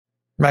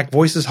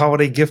MacVoices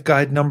Holiday Gift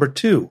Guide number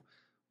 2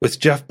 with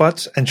Jeff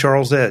Butts and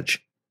Charles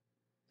Edge.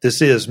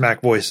 This is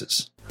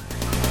MacVoices.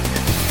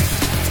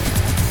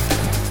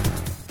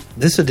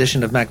 This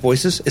edition of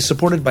MacVoices is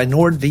supported by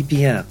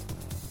NordVPN.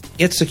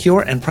 Get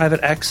secure and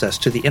private access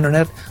to the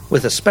internet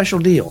with a special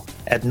deal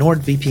at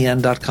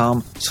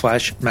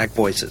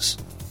nordvpn.com/MacVoices.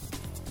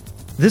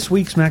 This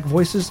week's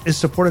MacVoices is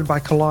supported by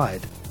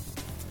Collide.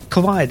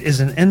 Collide is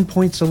an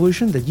endpoint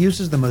solution that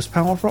uses the most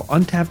powerful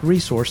untapped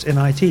resource in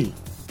IT,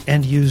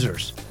 end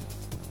users.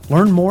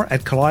 Learn more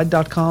at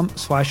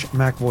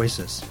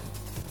collide.com/MacVoices.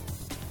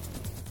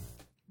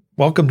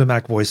 Welcome to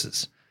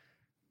MacVoices.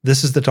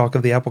 This is the talk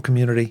of the Apple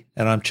community,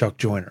 and I'm Chuck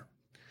Joyner.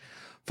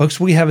 Folks,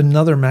 we have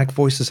another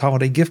MacVoices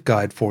Holiday Gift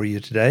Guide for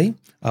you today,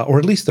 or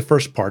at least the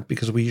first part,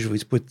 because we usually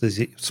split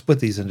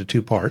these into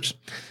 2 parts.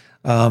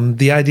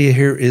 The idea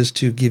here is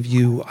to give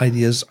you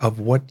ideas of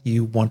what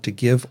you want to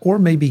give or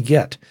maybe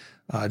get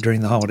during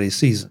the holiday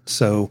season.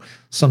 So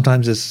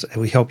sometimes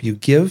we help you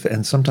give,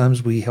 and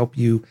sometimes we help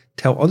you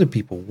tell other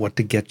people what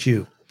to get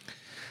you.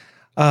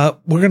 We're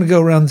going to go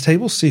around the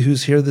table, see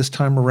who's here this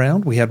time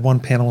around. We had one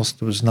panelist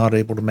that was not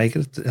able to make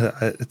it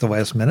at the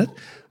last minute.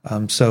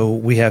 So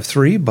we have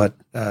 3, but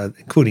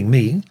including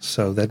me.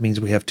 So that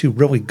means we have 2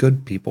 really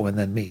good people and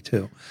then me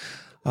too.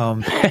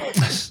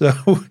 So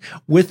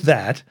with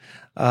that,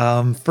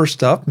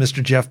 first up,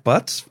 Mr. Jeff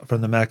Butts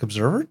from the Mac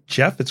Observer.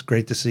 Jeff, it's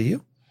great to see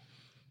you.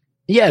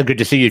 Yeah, good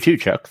to see you too,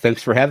 Chuck.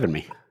 Thanks for having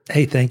me.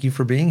 Hey, thank you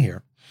for being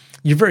here.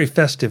 You're very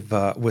festive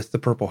with the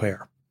purple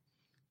hair.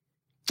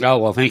 Oh,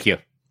 well, thank you.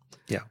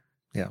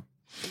 Yeah,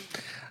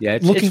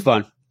 it's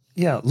fun.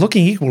 Yeah,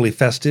 looking equally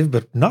festive,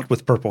 but not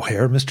with purple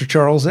hair, Mr.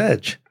 Charles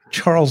Edge.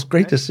 Charles,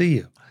 great to see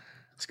you.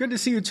 It's good to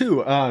see you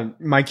too.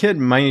 My kid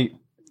might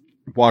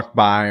walk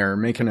by or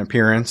make an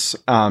appearance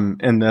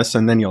in this,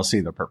 and then you'll see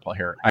the purple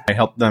hair. I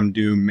helped them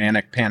do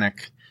Manic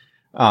Panic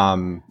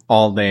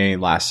all day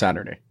last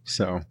Saturday,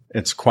 so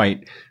it's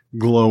quite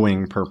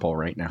glowing purple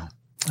right now.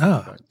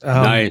 Oh,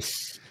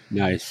 nice.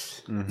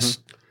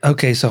 Mm-hmm.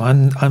 Okay, so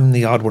I'm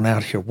the odd one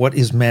out here. What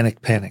is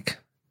Manic Panic?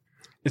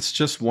 It's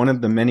just one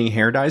of the many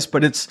hair dyes,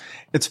 but it's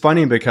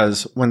funny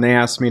because when they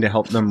asked me to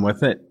help them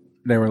with it,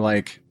 they were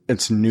like,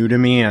 it's new to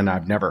me and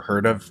I've never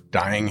heard of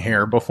dyeing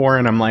hair before.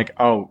 And I'm like,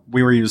 oh,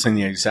 we were using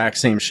the exact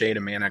same shade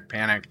of Manic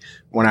Panic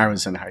when I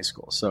was in high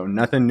school. So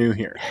nothing new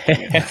here.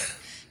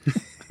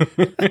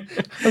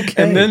 Okay.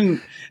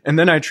 And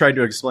then I tried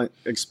to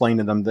explain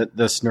to them that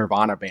this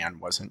Nirvana band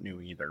wasn't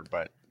new either,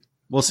 but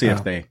we'll see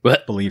if they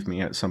believe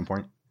me at some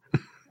point.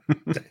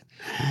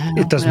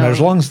 It doesn't matter as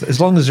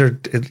long as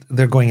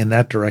they're going in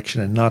that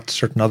direction and not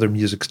certain other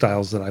music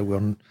styles that I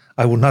will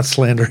not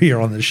slander here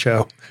on the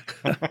show.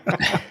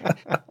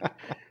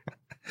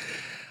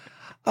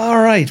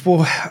 All right.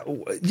 Well,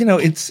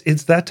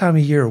 it's that time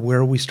of year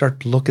where we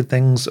start to look at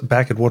things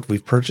back at what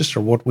we've purchased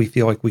or what we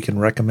feel like we can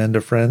recommend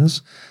to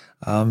friends.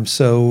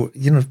 So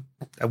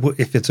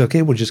if it's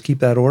okay, we'll just keep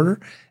that order.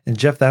 And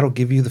Jeff, that'll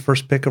give you the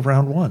first pick of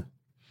round 1.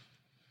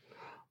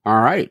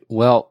 All right.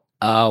 Well,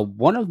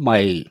 one of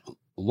my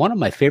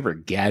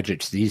favorite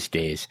gadgets these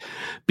days,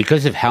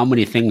 because of how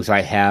many things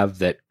I have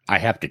that I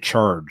have to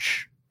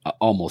charge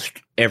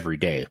almost every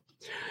day,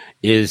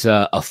 is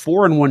a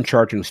 4-in-1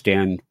 charging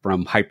stand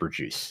from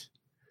Hyperjuice.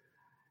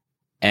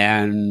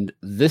 And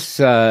this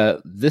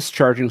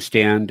charging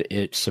stand,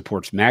 it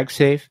supports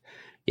MagSafe.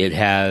 It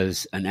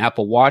has an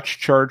Apple Watch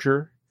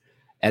charger,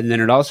 and then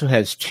it also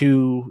has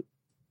 2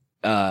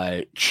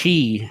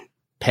 Qi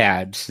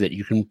pads that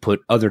you can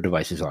put other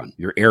devices on,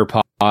 your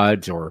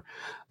AirPods or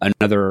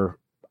another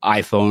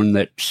iPhone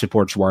that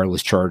supports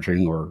wireless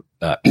charging, or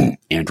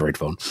Android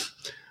phone.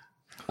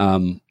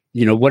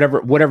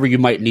 Whatever you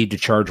might need to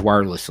charge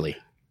wirelessly.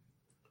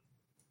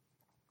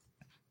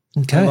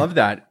 Okay. I love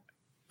that.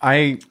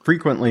 I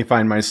frequently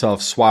find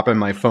myself swapping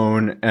my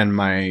phone and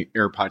my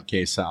AirPod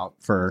case out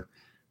for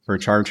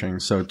charging.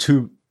 So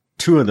two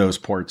of those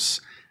ports,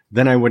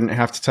 then I wouldn't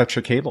have to touch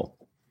a cable.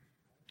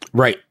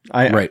 Right.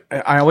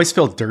 I always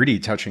feel dirty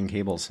touching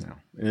cables now.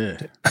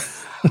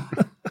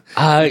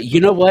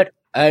 You know what?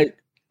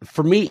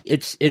 For me,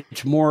 it's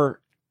more,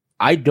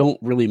 I don't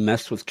really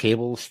mess with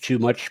cables too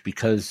much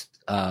because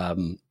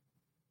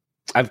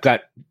I've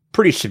got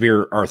pretty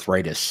severe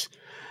arthritis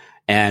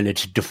and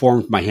it's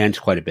deformed my hands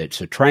quite a bit.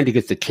 So trying to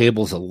get the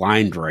cables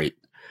aligned right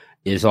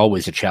is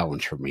always a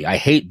challenge for me. I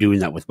hate doing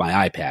that with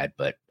my iPad,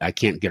 but I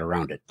can't get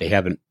around it. They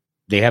haven't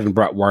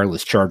brought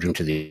wireless charging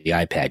to the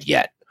iPad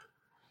yet.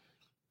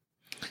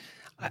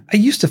 I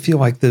used to feel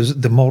like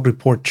the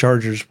multi-port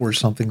chargers were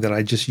something that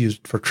I just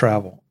used for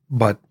travel,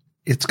 but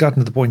it's gotten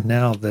to the point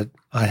now that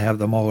I have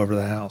them all over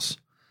the house.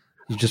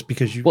 Just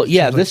because you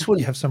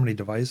have so many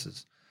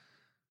devices.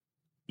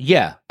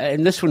 Yeah,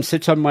 and this one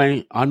sits on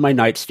my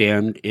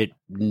nightstand. It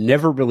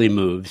never really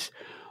moves,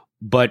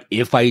 but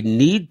if I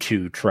need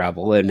to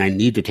travel and I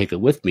need to take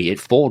it with me, it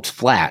folds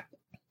flat,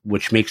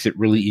 which makes it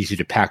really easy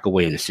to pack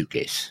away in a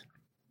suitcase.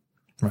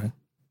 Right.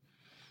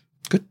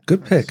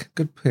 Good pick.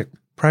 Good pick.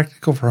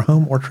 Practical for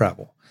home or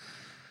travel.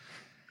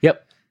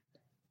 Yep.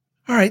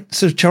 All right.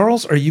 So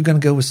Charles, are you going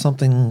to go with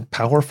something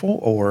powerful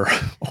or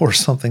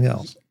something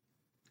else?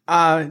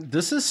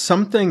 This is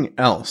something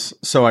else.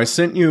 So I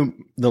sent you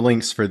the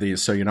links for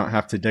these so you don't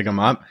have to dig them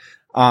up.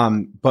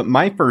 But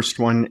my first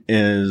one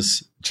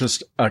is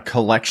just a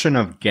collection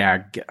of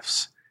gag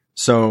gifts.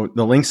 So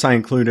the links I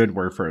included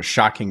were for a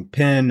shocking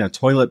pin, a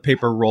toilet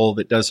paper roll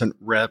that doesn't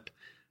rip,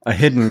 a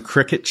hidden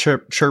cricket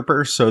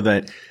chirper so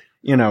that,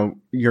 you know,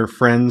 your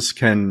friends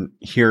can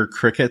hear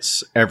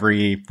crickets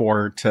every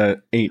 4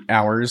 to 8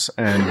 hours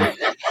and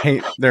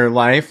hate their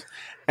life,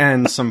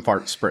 and some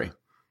fart spray.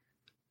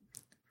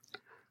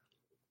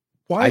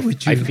 Why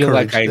would you? I feel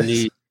like I this?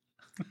 need.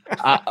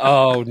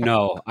 Oh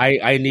no,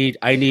 I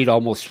need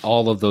almost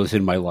all of those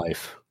in my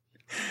life.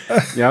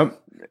 Yep.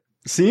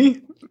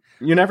 See,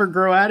 you never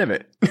grow out of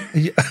it.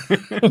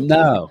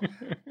 No.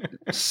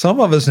 Some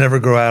of us never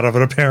grow out of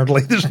it.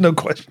 Apparently, there's no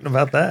question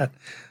about that.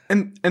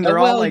 And they're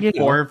all like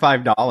 $4 or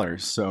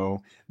 $5.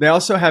 So they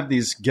also have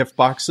these gift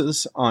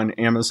boxes on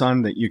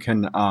Amazon that you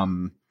can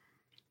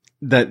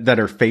that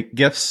are fake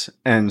gifts,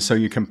 and so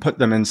you can put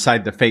them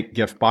inside the fake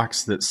gift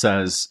box that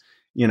says,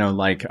 you know,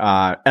 like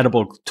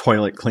edible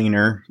toilet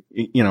cleaner,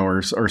 you know,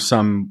 or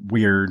some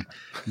weird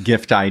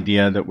gift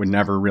idea that would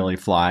never really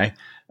fly.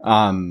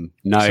 Nice.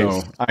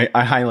 So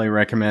I highly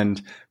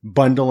recommend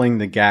bundling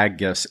the gag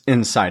gifts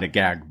inside a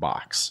gag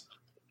box.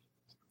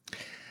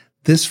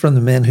 This from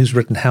the man who's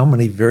written how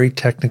many very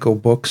technical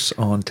books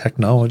on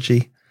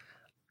technology.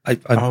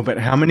 But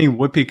how many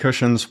whoopee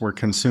cushions were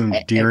consumed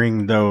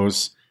during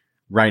those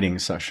writing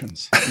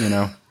sessions, you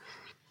know?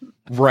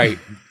 Right.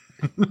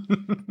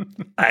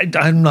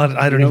 I'm not.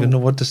 I don't even know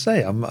what to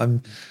say.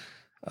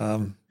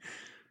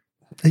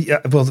 Yeah.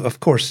 Well, of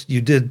course,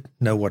 you did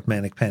know what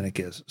manic panic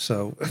is,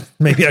 so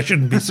maybe I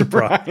shouldn't be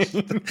surprised.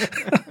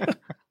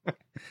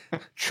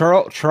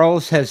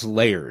 Charles has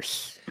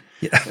layers.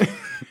 Yeah.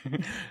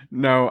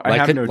 No, I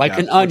have no like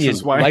depth, an onion.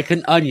 why... Like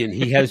an onion,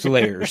 he has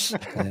layers.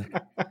 Yeah.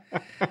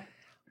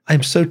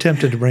 I'm so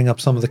tempted to bring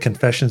up some of the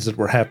confessions that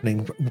were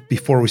happening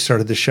before we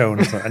started the show,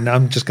 and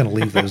I'm just going to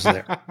leave those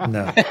there.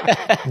 No,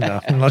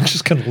 I'm not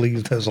just going to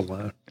leave those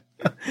alone.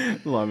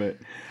 Love it.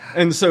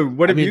 And so,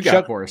 what have you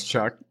got for us,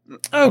 Chuck?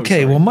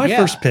 Okay, well, my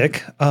first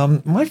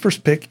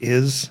pick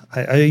is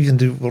I even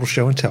do a little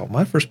show and tell.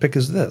 My first pick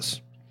is this.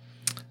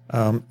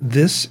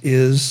 This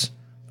is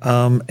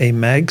a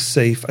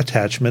MagSafe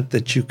attachment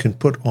that you can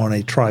put on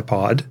a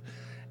tripod,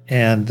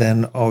 and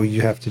then all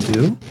you have to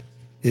do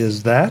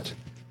is that,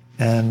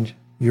 and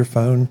your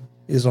phone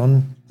is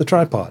on the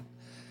tripod.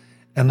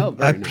 And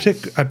I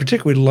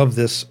particularly love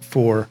this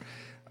for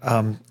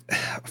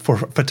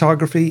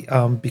photography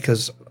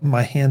because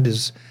my hand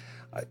is.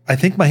 I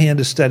think my hand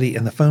is steady,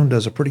 and the phone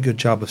does a pretty good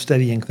job of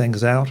steadying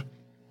things out.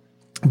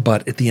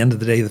 But at the end of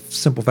the day, the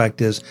simple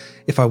fact is,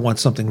 if I want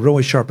something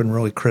really sharp and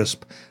really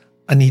crisp,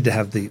 I need to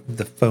have the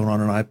phone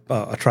on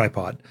a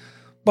tripod.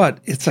 But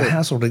it's a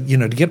hassle to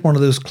get one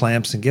of those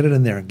clamps and get it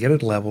in there and get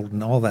it leveled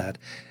and all that.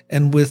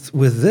 And with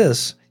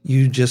this,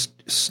 you just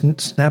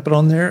snap it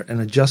on there and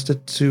adjust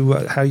it to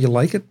how you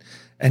like it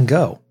and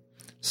go.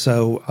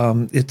 So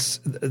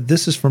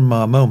this is from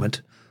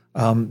Moment.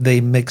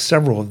 They make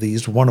several of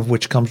these, one of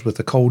which comes with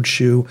a cold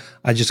shoe.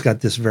 I just got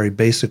this very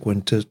basic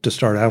one to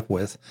start out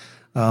with.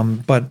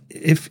 But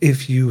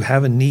if you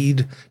have a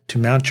need to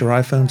mount your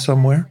iPhone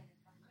somewhere,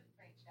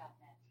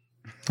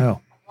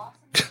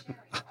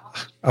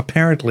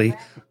 apparently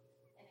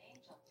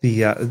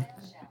the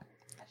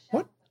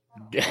what?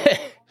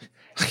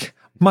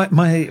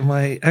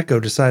 my Echo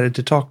decided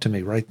to talk to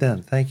me right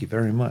then. Thank you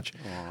very much.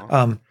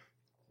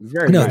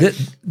 Very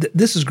nice.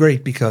 This is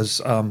great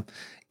because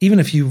even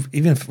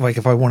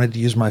if I wanted to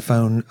use my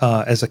phone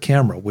as a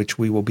camera, which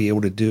we will be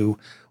able to do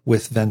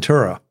with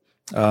Ventura,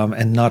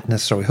 and not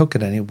necessarily hook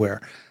it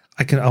anywhere,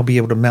 I'll be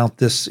able to mount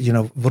this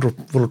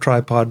little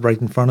tripod right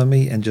in front of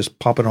me and just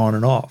pop it on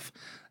and off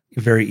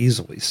very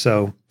easily.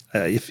 So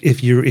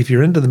if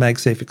you're into the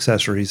MagSafe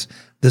accessories,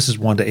 this is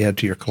one to add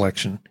to your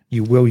collection.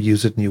 You will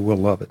use it and you will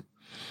love it.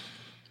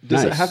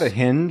 Does it have a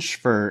hinge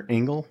for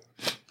angle?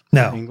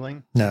 No,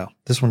 angling? No,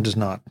 this one does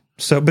not.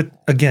 So, but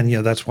again,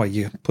 that's why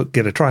you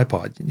get a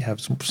tripod. You have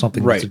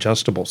something that's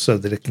adjustable so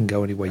that it can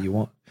go any way you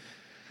want.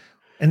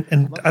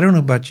 And I don't know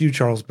about you,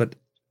 Charles, but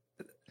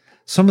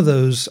some of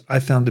those I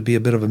found to be a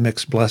bit of a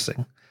mixed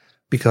blessing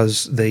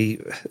because they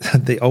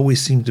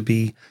always seem to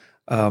be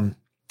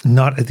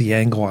not at the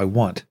angle I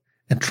want,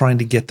 and trying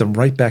to get them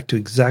right back to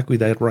exactly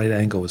that right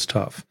angle is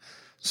tough.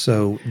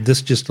 So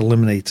this just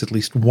eliminates at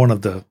least one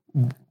of the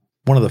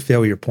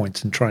failure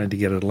points in trying to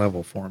get it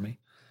level for me.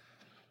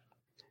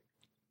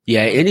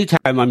 Yeah,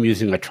 anytime I'm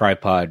using a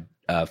tripod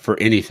for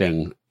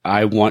anything,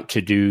 I want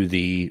to do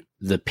the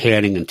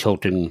panning and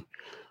tilting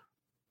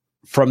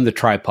from the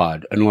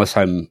tripod, unless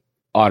I'm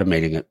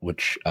automating it,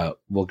 which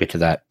we'll get to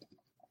that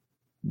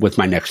with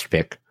my next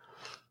pick.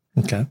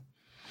 Okay.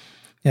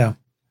 Yeah.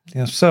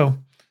 So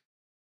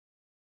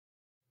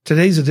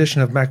today's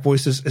edition of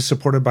MacVoices is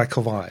supported by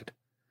Collide.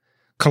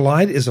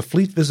 Collide is a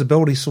fleet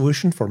visibility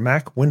solution for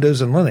Mac,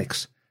 Windows, and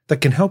Linux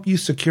that can help you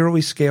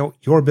securely scale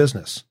your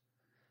business.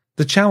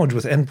 The challenge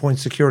with endpoint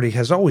security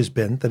has always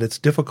been that it's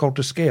difficult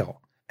to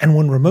scale, and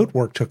when remote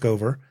work took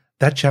over,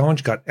 that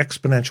challenge got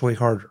exponentially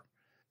harder.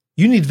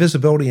 You need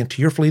visibility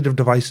into your fleet of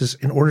devices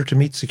in order to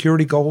meet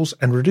security goals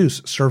and reduce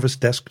service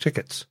desk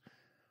tickets.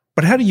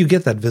 But how do you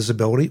get that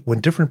visibility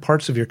when different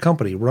parts of your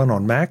company run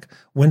on Mac,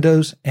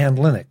 Windows, and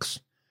Linux?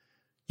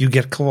 You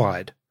get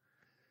Collide.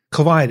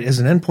 Collide is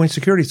an endpoint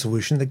security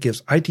solution that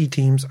gives IT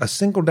teams a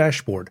single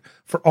dashboard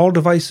for all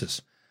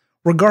devices,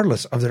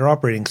 regardless of their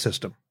operating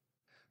system.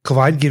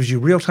 Collide gives you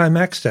real-time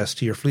access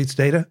to your fleet's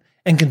data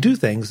and can do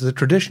things that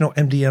traditional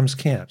MDMs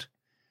can't.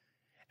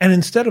 And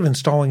instead of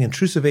installing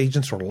intrusive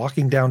agents or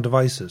locking down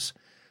devices,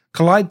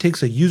 Collide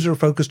takes a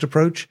user-focused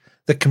approach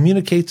that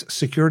communicates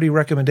security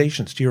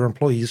recommendations to your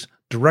employees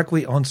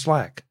directly on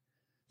Slack.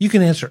 You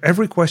can answer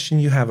every question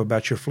you have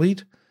about your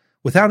fleet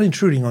without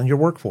intruding on your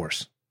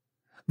workforce.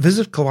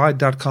 Visit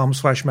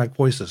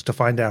collide.com/MacVoices to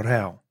find out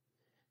how.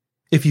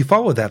 If you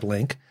follow that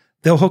link,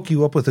 they'll hook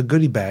you up with a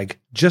goodie bag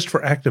just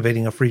for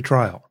activating a free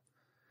trial.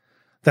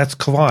 That's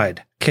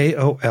Collide,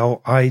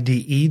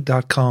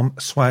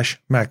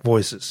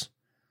 KOLIDE.com/MacVoices.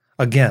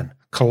 Again,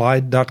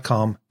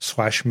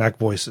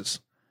 collide.com/MacVoices.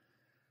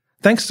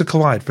 Thanks to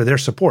Collide for their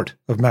support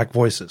of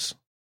MacVoices.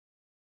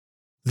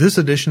 This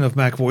edition of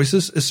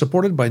MacVoices is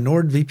supported by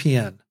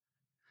NordVPN.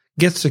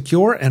 Get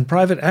secure and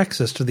private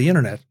access to the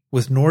internet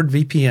with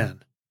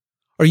NordVPN.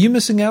 Are you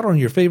missing out on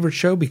your favorite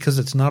show because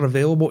it's not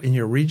available in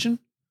your region?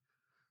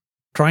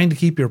 Trying to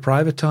keep your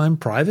private time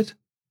private?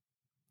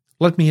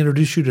 Let me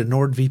introduce you to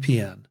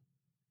NordVPN.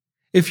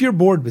 If you're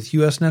bored with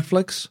US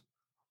Netflix,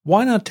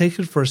 why not take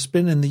it for a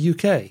spin in the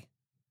UK?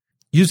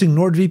 Using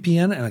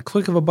NordVPN and a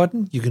click of a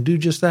button, you can do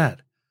just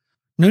that.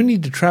 No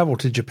need to travel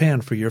to Japan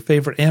for your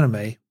favorite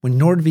anime when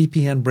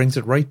NordVPN brings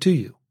it right to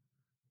you.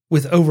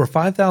 With over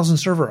 5,000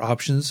 server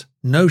options,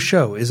 no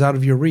show is out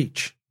of your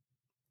reach.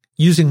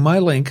 Using my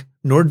link,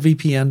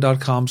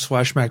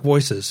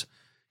 nordvpn.com/MacVoices,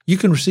 you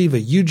can receive a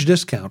huge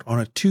discount on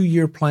a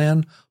 2-year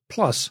plan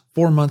plus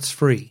 4 months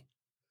free.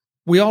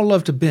 We all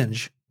love to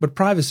binge, but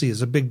privacy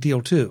is a big deal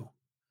too.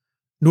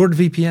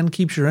 NordVPN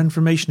keeps your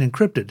information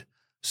encrypted,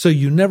 so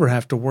you never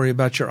have to worry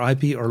about your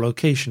IP or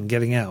location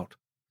getting out.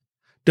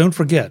 Don't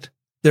forget,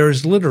 there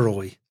is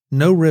literally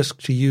no risk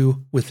to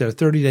you with their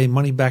 30-day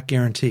money-back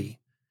guarantee.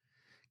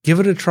 Give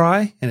it a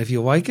try, and if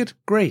you like it,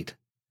 great.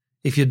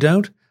 If you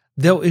don't,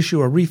 they'll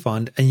issue a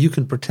refund and you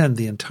can pretend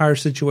the entire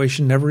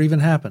situation never even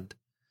happened.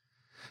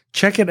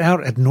 Check it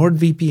out at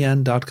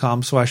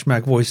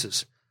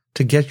nordvpn.com/MacVoices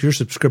to get your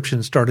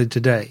subscription started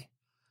today.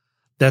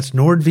 That's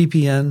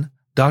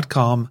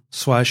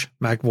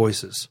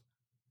nordvpn.com/MacVoices.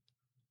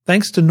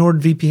 Thanks to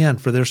NordVPN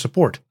for their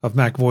support of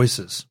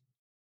MacVoices.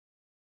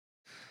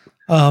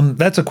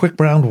 That's a quick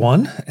round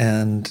one,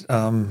 and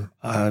I'm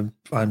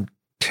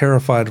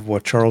terrified of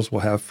what Charles will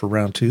have for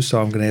round two,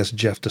 so I'm going to ask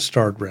Jeff to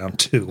start round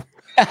two.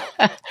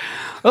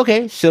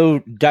 Okay, so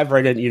dive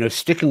right in.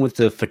 Sticking with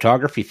the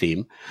photography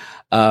theme,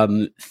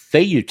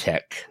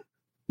 Theutech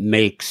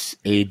makes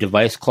a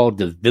device called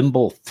the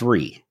Vimble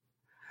 3.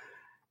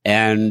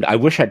 And I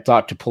wish I'd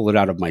thought to pull it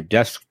out of my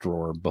desk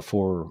drawer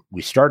before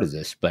we started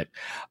this, but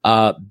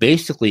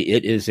basically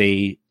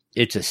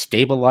it's a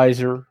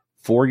stabilizer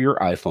for your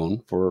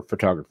iPhone for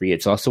photography.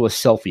 It's also a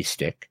selfie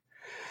stick,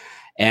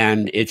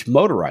 and it's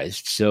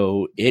motorized,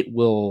 so it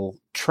will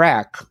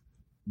track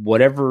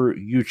whatever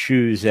you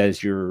choose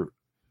as your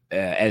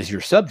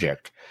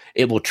subject.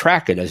 It will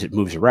track it as it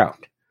moves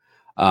around.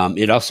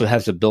 It also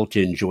has a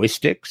built-in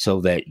joystick so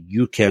that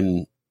you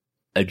can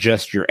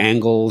adjust your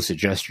angles,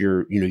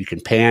 you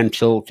can pan,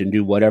 tilt, and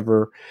do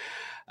whatever.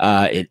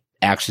 It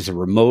acts as a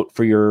remote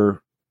for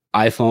your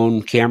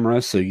iPhone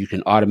camera, so you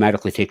can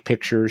automatically take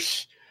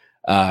pictures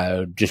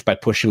just by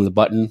pushing the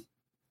button.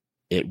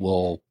 It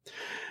will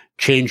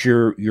change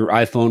your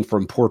iPhone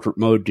from portrait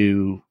mode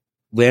to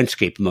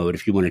landscape mode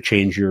if you want to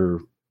change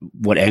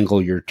what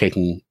angle you're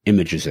taking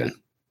images in.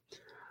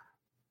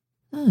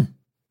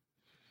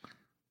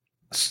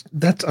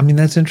 That's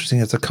interesting.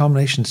 It's a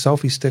combination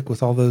selfie stick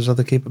with all those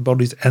other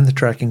capabilities and the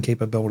tracking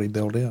capability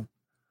built in.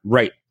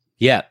 Right.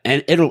 Yeah.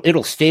 And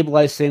it'll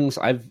stabilize things.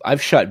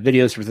 I've shot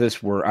videos for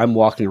this where I'm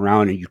walking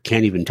around and you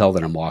can't even tell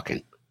that I'm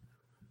walking.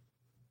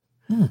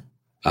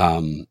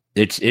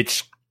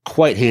 It's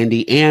quite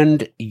handy,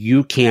 and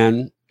you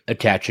can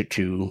attach it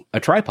to a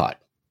tripod.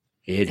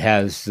 It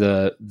has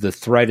the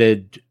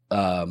threaded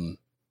hole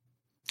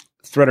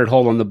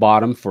on the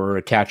bottom for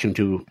attaching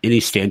to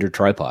any standard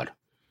tripod.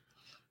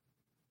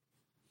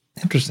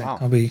 Interesting. Wow.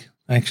 I'll be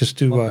anxious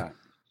to.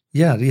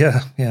 Yeah.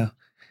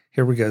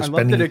 Here we go. I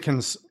love that it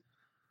can.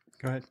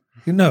 Go ahead.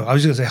 I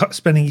was going to say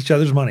spending each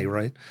other's money,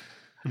 right?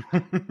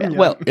 Yeah.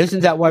 Well, isn't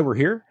that why we're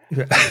here?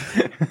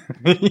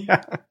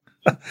 Yeah.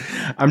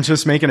 I'm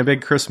just making a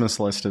big Christmas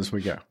list as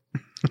we go.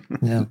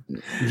 Yeah.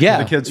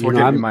 Yeah. The kids will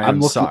give me my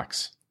own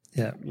socks.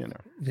 Yeah. Yeah.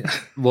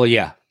 Well,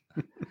 yeah.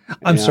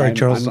 I'm sorry,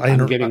 Charles. I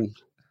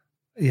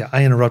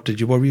interrupted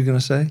you. What were you going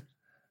to say?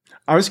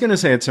 I was going to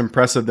say it's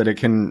impressive that it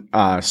can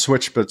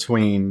switch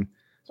between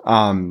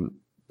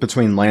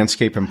between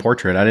landscape and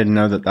portrait. I didn't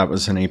know that that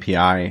was an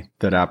API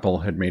that Apple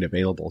had made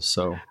available.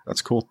 So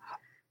that's cool.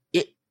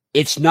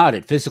 It's not.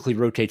 It physically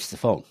rotates the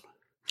phone.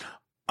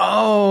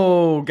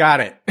 Oh, got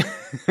it.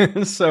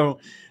 So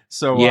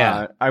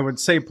Yeah. I would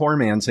say poor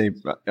man's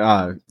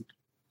API,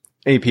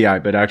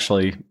 but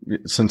actually,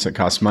 since it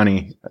costs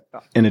money,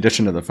 in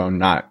addition to the phone,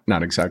 not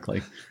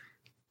exactly.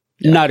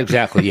 Yeah. Not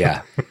exactly,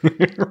 yeah.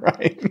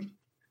 Right.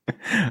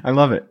 I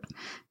love it.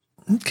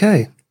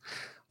 Okay.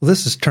 Well,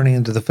 this is turning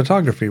into the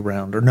photography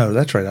round. Or no,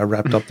 that's right. I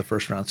wrapped up the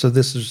first round. So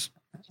there's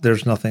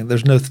no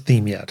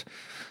theme yet.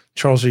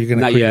 Charles, are you going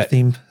to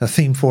create a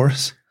theme for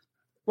us?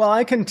 Well,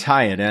 I can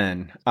tie it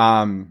in.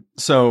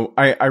 So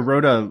I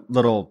wrote a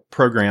little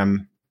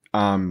program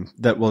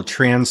that will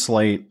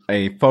translate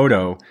a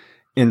photo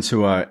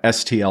into a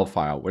STL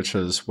file, which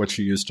is what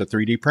you use to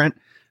 3D print.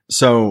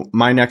 So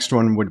my next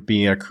one would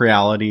be a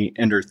Creality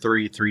Ender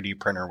 3 3D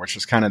printer, which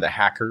is kind of the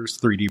hacker's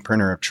 3D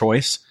printer of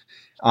choice.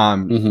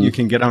 You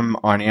can get them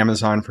on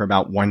Amazon for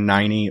about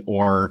 $190,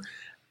 or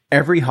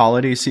every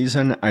holiday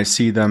season, I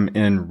see them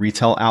in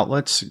retail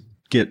outlets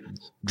get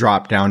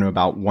dropped down to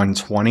about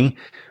 $120,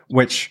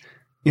 which,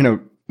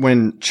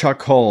 when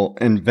Chuck Hull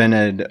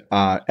invented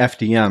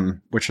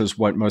FDM, which is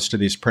what most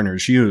of these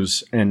printers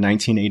use in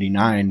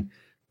 1989,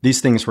 these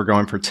things were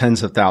going for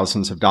tens of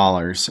thousands of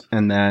dollars.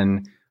 And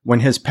then when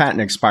his patent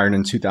expired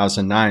in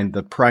 2009,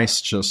 the price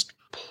just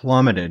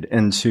plummeted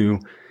into,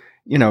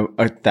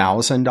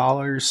 $1,000,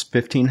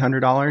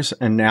 $1,500.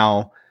 And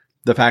now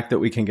the fact that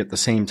we can get the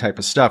same type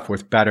of stuff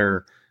with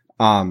better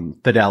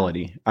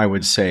fidelity, I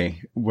would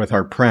say, with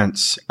our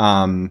prints,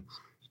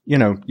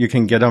 you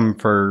can get them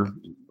for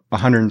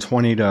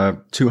 $120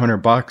 to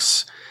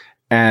 $200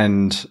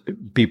 and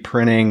be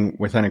printing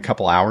within a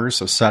couple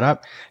hours of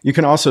setup. You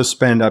can also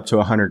spend up to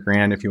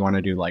 $100,000 if you want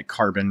to do like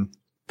carbon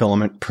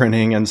filament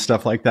printing and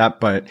stuff like that.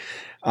 But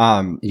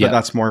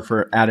that's more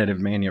for additive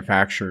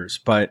manufacturers.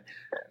 But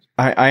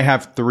I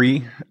have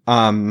four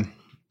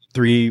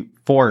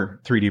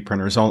 3D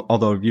printers,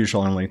 although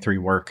usually only 3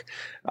 work.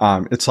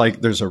 It's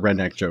like there's a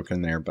redneck joke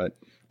in there, but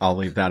I'll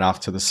leave that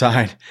off to the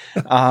side.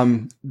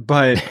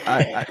 But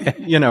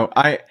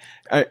I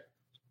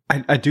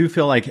do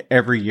feel like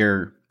every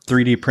year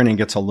 3D printing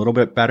gets a little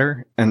bit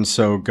better, and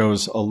so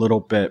goes a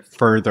little bit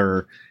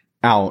further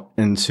out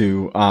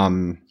into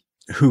how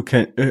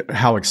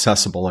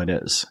accessible it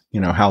is,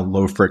 how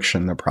low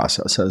friction the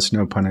process is,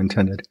 no pun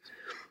intended.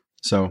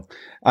 So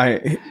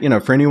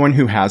for anyone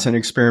who hasn't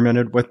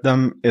experimented with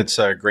them, it's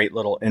a great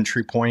little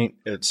entry point.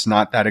 It's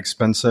not that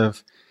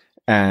expensive.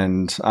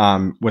 And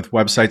with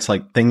websites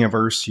like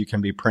Thingiverse, you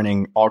can be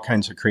printing all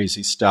kinds of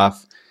crazy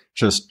stuff.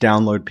 Just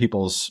download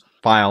people's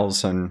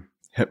files and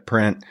hit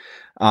print.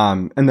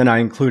 And then I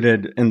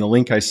included, in the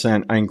link I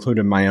sent, I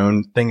included my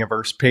own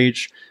Thingiverse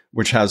page,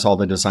 which has all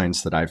the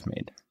designs that I've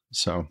made.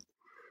 So,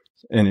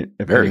 and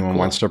if anyone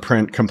wants to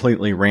print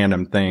completely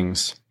random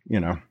things,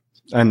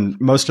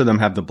 and most of them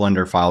have the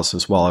Blender files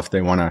as well if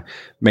they want to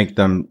make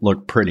them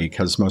look pretty,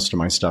 because most of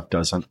my stuff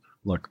doesn't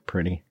look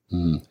pretty.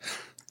 I'm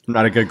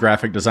not a good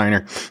graphic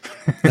designer.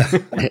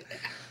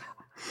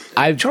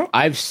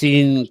 I've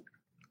seen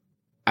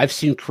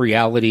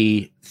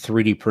Creality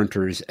 3D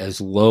printers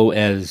as low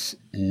as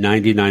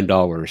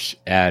 $99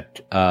 at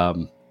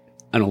an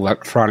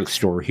electronics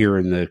store here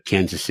in the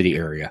Kansas City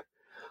area,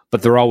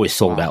 but they're always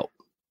sold out.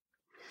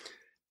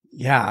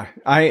 Yeah,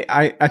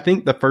 I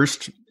think the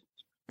first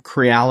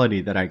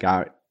Creality that I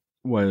got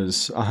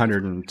was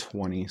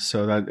 120,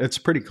 so that it's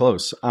pretty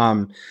close.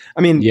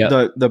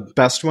 The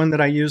best one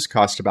that I use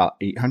cost about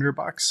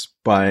 $800,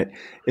 but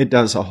it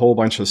does a whole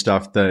bunch of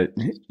stuff that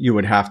you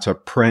would have to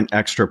print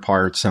extra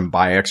parts and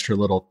buy extra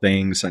little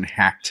things and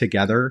hack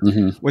together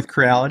with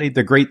Creality.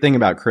 The great thing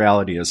about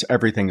Creality is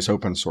everything's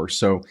open source,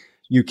 so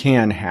you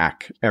can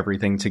hack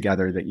everything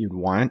together that you'd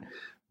want.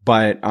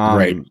 But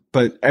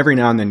but every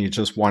now and then you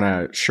just want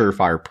a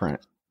surefire print.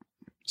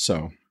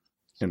 So,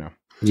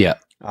 Yeah.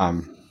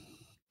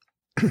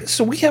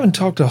 So we haven't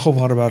talked a whole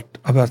lot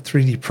about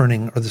 3D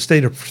printing or the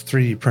state of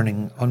 3D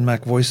printing on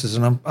MacVoices,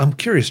 and I'm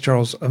curious,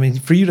 Charles. I mean,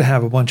 for you to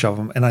have a bunch of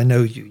them, and I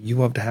know you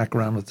love to hack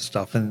around with the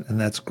stuff, and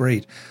that's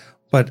great.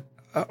 But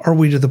are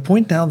we to the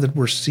point now that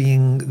we're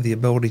seeing the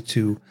ability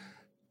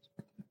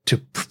to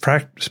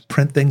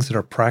print things that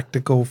are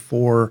practical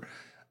for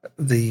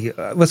the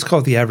let's call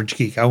it the average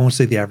geek? I won't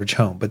say the average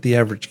home, but the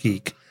average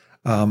geek.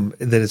 That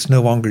it's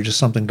no longer just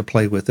something to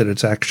play with; that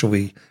it's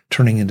actually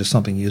turning into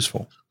something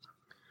useful.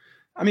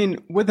 I mean,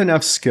 with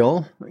enough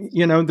skill,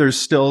 there's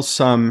still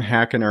some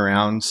hacking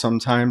around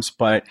sometimes,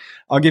 but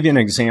I'll give you an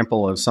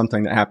example of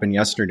something that happened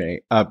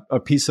yesterday. A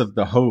piece of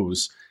the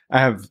hose. I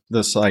have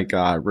this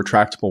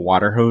retractable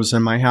water hose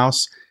in my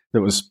house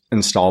that was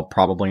installed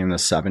probably in the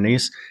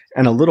 70s,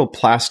 and a little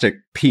plastic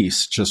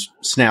piece just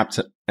snapped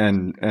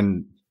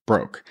and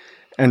broke.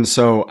 And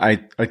so I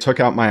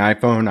took out my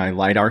iPhone, I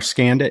LiDAR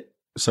scanned it.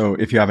 So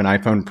if you have an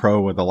iPhone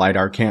Pro with a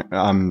LiDAR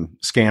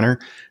scanner,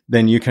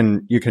 then you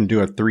can do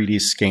a 3D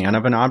scan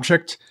of an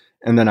object.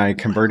 And then I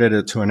converted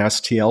it to an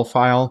STL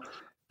file.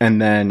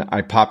 And then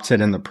I popped it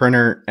in the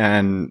printer,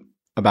 and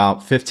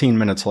about 15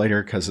 minutes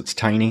later, because it's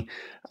tiny,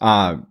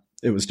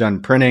 it was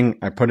done printing.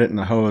 I put it in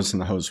the hose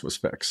and the hose was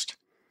fixed.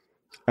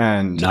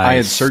 And Nice. I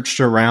had searched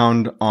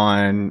around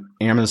on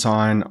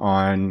Amazon,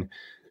 on,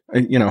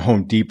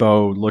 Home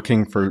Depot,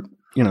 looking for,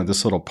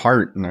 this little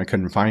part, and I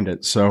couldn't find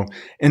it. So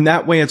in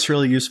that way, it's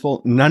really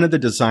useful. None of the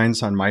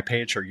designs on my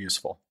page are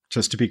useful,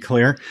 just to be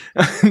clear.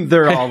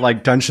 They're all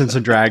like Dungeons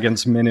and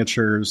Dragons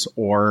miniatures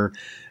or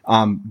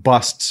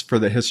busts for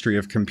the History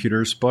of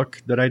Computers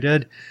book that I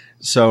did.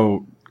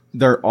 So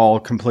they're all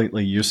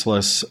completely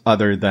useless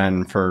other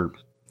than for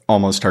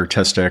almost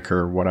artistic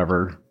or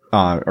whatever,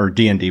 or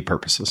D&D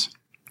purposes.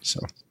 So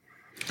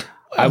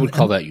I would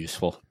call that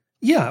useful.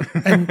 Yeah,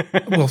 and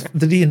well,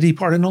 the D&D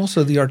part and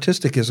also the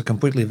artistic is a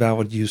completely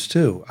valid use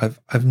too.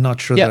 I'm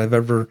not sure that I've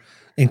ever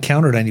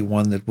encountered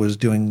anyone that was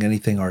doing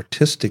anything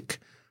artistic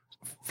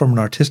from an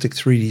artistic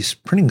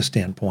 3D printing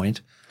standpoint.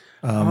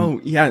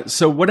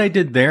 So what I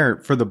did there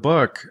for the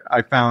book,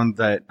 I found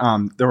that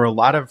there were a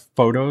lot of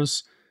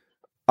photos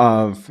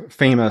of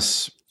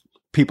famous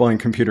people in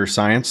computer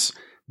science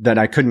that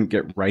I couldn't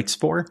get rights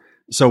for.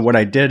 So what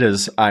I did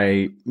is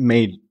I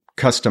made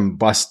custom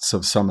busts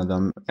of some of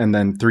them and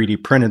then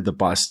 3D printed the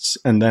busts.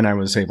 And then I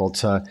was able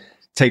to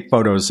take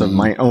photos of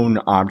my own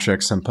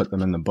objects and put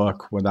them in the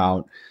book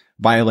without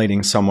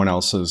violating someone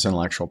else's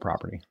intellectual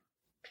property.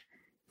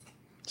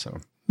 So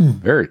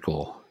very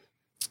cool.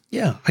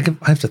 Yeah, I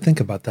have to think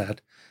about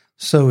that.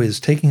 So is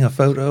taking a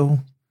photo,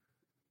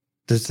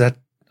 does that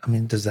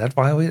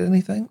violate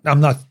anything?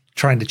 I'm not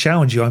trying to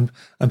challenge you.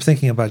 I'm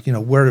thinking about,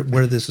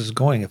 where this is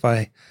going. If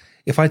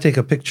I take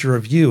a picture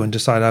of you and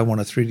decide I want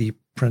to 3D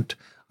print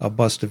a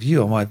bust of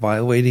you, am I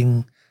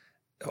violating,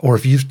 or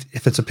if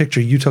it's a picture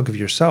you took of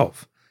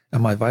yourself,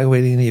 am I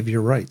violating any of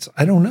your rights?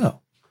 I don't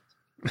know.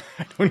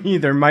 I don't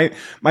either. My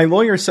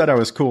lawyer said I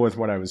was cool with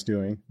what I was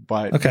doing,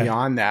 but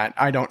beyond that,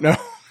 I don't know.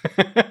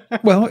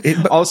 Well,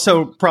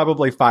 also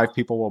probably 5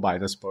 people will buy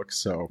this book,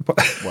 so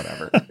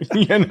whatever,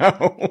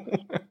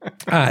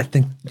 I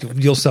think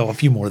you'll sell a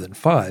few more than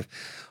 5,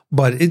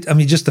 but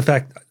just the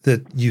fact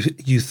that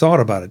you thought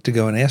about it to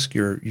go and ask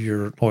your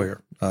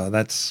lawyer,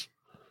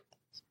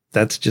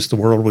 that's just the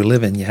world we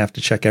live in. You have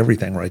to check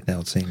everything right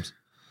now, it seems.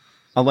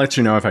 I'll let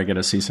you know if I get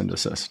a cease and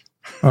desist.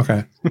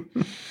 Okay.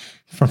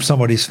 From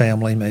somebody's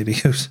family, maybe,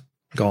 who's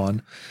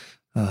gone.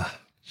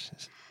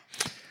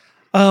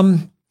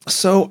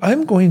 So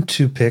I'm going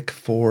to pick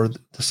for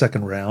the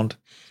second round,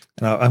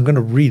 and I'm going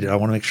to read it. I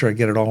want to make sure I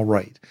get it all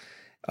right.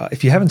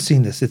 If you haven't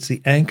seen this, it's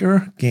the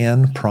Anker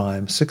GAN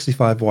Prime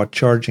 65-watt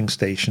charging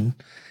station.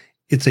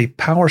 It's a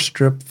power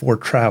strip for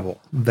travel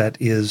that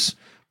is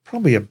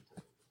probably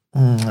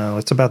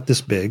it's about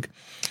this big.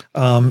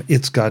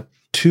 It's got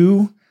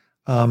 2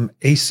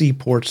 AC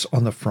ports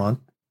on the front,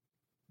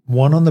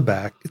 1 on the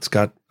back. It's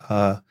got,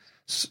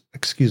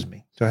 excuse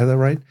me, do I have that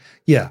right?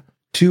 Yeah.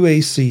 2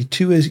 AC,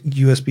 2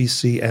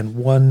 USB-C, and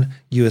 1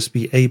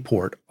 USB-A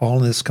port, all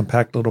in this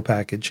compact little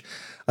package.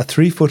 A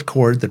 3-foot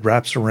cord that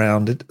wraps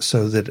around it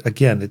so that,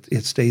 again,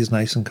 it stays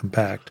nice and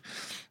compact.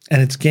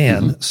 And it's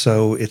GAN,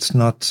 so it's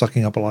not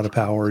sucking up a lot of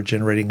power or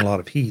generating a lot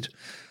of heat.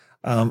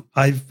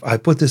 I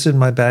put this in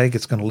my bag.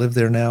 It's going to live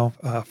there now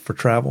for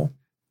travel.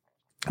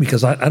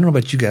 Because I don't know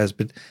about you guys,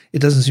 but it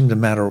doesn't seem to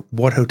matter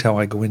what hotel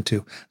I go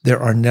into. There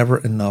are never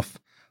enough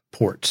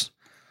ports.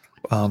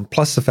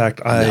 Plus the fact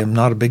I am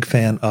not a big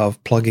fan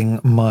of plugging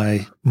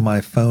my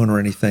phone or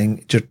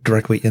anything just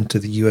directly into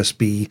the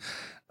USB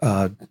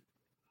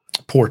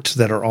ports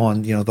that are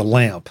on, the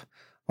lamp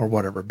or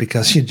whatever,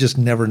 because you just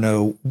never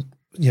know,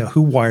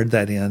 who wired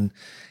that in.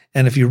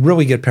 And if you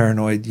really get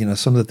paranoid,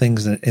 some of the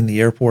things in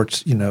the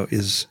airports,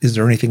 is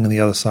there anything on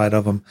the other side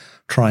of them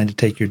trying to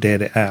take your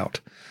data out?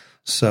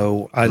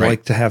 So I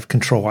like to have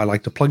control. I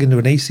like to plug into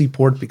an AC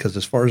port because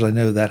as far as I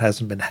know, that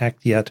hasn't been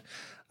hacked yet.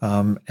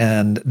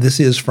 And this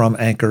is from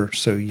Anker,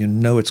 so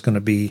it's going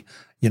to be,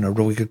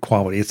 really good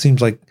quality. It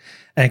seems like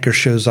Anker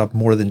shows up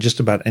more than just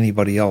about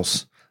anybody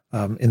else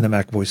in the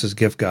MacVoices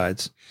gift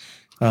guides.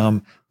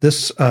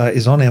 This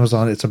is on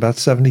Amazon. It's about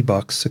 $70,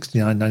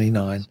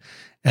 $69.99,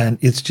 and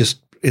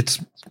if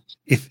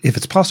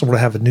it's possible to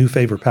have a new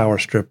favorite power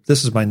strip,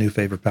 this is my new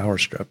favorite power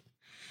strip.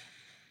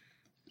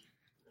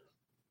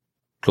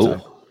 Cool.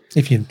 So,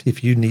 if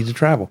you need to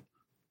travel.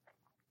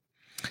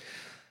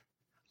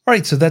 All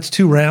right, so that's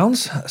 2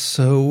 rounds.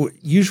 So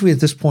usually at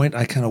this point,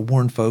 I kind of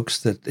warn folks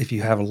that if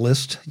you have a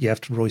list, you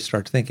have to really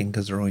start thinking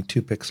because there are only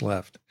 2 picks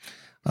left.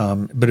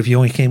 But if you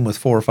only came with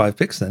 4 or 5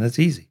 picks, then it's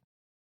easy.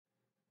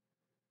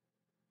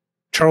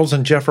 Charles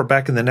and Jeff are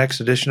back in the next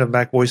edition of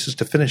MacVoices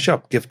to finish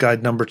up gift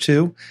guide number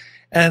 2.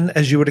 And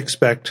as you would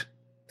expect,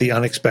 the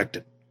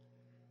unexpected.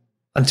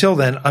 Until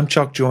then, I'm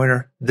Chuck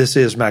Joyner. This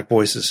is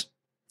MacVoices.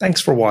 Thanks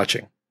for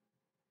watching.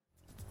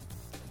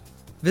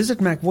 Visit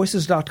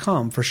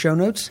MacVoices.com for show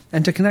notes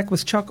and to connect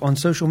with Chuck on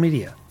social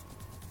media.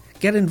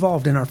 Get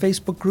involved in our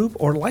Facebook group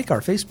or like our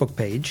Facebook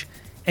page,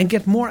 and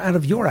get more out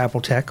of your Apple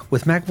tech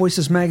with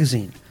MacVoices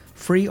Magazine,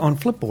 free on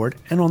Flipboard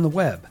and on the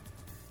web.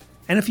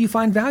 And if you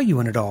find value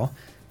in it all,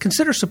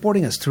 consider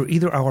supporting us through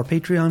either our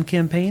Patreon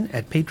campaign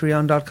at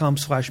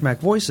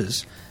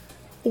patreon.com/MacVoices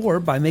or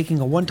by making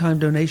a one-time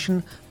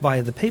donation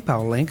via the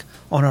PayPal link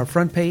on our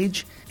front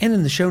page and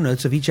in the show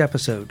notes of each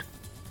episode.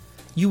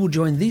 You will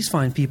join these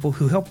fine people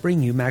who help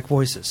bring you Mac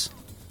Voices.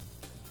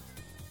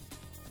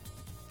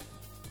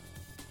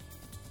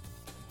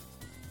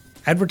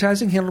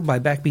 Advertising handled by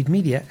Backbeat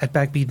Media at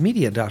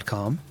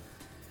backbeatmedia.com.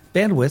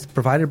 Bandwidth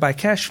provided by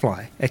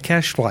CacheFly at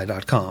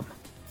cachefly.com.